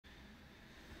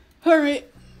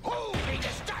permit. Who be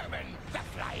disturbing the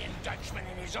Flying Dutchman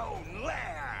in his own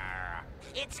lair?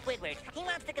 It's Squidward. He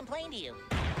wants to complain to you.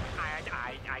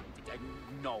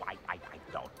 No, I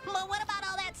don't. But what about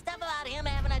all that stuff about him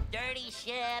having a dirty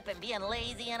ship and being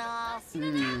lazy and all?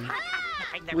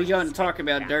 We gonna talk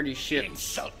about dirty ships.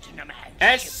 Insulting a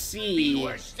man's SC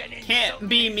ship can't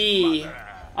be me.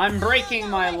 I'm breaking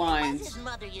my It was lines. his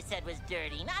mother you said was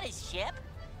dirty, not his ship.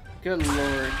 Good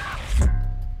lord.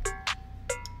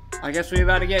 I guess we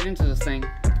about to get into this thing.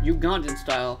 Ugandan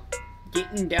style.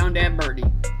 Getting down that birdie.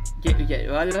 Get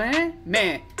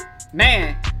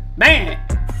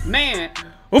man.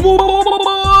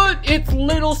 It's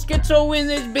little schizo in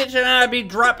this bitch, and I be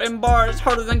dropping bars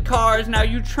harder than cars. Now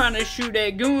you trying to shoot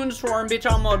at goons for him, bitch,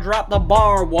 I'm gonna drop the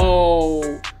bar.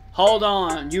 Whoa. Hold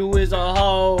on, you is a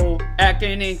hoe.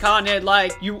 Acting incontinent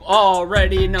like you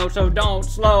already know, so don't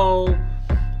slow.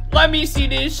 Let me see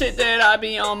this shit that I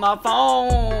be on my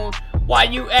phone. Why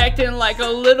you acting like a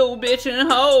little bitch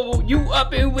and hoe? You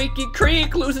up in Wicked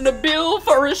Creek losing the bill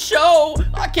for a show.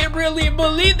 I can't really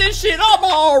believe this shit, I'm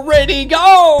already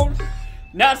gone.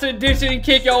 Not sedition,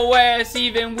 kick your ass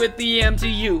even with the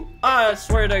MTU. I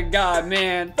swear to God,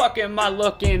 man, fucking my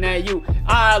looking at you.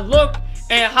 I look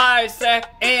and high sec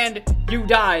and you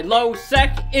die. Low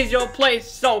sec is your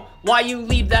place, so why you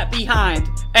leave that behind?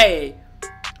 Hey,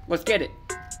 let's get it.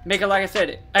 Make it like I said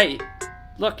it. Hey,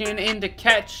 looking into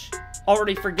catch.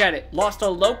 Already forget it. Lost a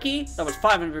Loki, that was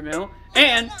 500 mil,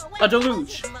 and a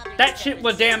Deluge. That shit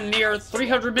was damn near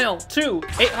 300 mil, too.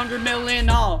 800 mil in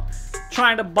all.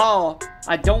 Trying to ball.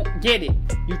 I don't get it.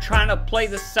 You trying to play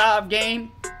the Sav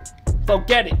game?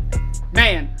 Forget it.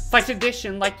 Man, fight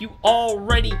sedition like you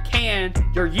already can.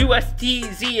 Your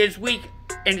USTZ is weak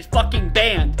and it's fucking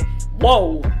banned.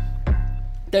 Whoa.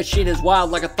 That shit is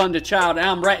wild like a thunder child, and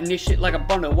I'm writing this shit like a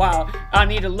bundle wild. I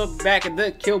need to look back at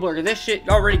the kill burger. This shit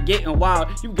already getting wild.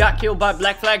 You got killed by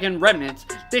Black Flag and Remnants.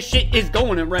 This shit is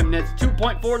going in Remnants.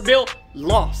 2.4 bill,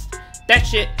 lost. That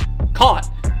shit caught.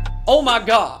 Oh my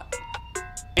god.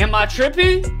 Am I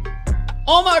tripping?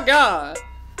 Oh my god.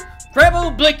 Grab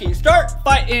a blicky, start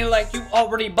fighting like you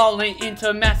already balling into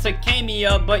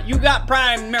Massacania, but you got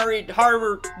primary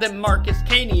harder than Marcus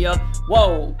Cania.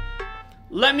 Whoa.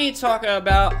 Let me talk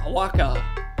about Waka.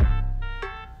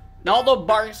 All the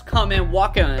barks come and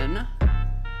walkin'.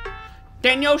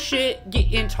 Then your shit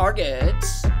getting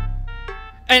targets.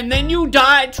 And then you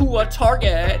die to a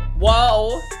target.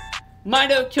 Whoa.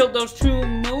 Might have killed those 2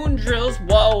 moon drills.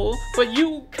 Whoa. But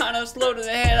you kinda slow to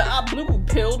the head. I blue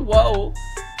pilled. Whoa.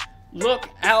 Look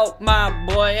out, my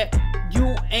boy.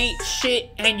 You ain't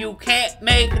shit and you can't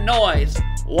make noise.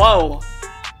 Whoa.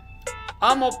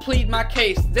 I'ma plead my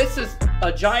case. This is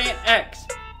a giant X.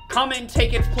 Come and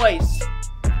take its place.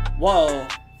 Whoa.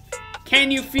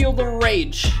 Can you feel the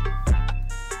rage?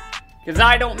 Cause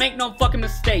I don't make no fucking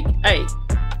mistake. Hey.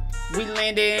 We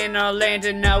landed in our land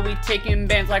and now we taking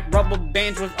bands like rubber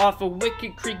bands was off a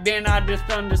Wicked Creek band. I just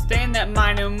understand that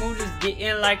minor mood is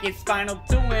getting like it's final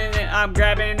too, and I'm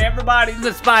grabbing everybody's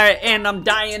inspired and I'm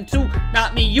dying too.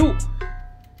 Not me, you.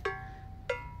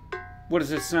 What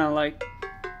does it sound like?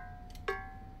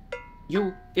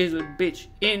 You is a bitch,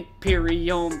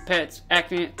 Imperium Pets,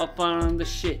 acting up on the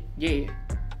shit, yeah.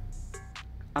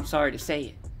 I'm sorry to say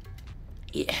it.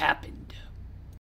 It happened.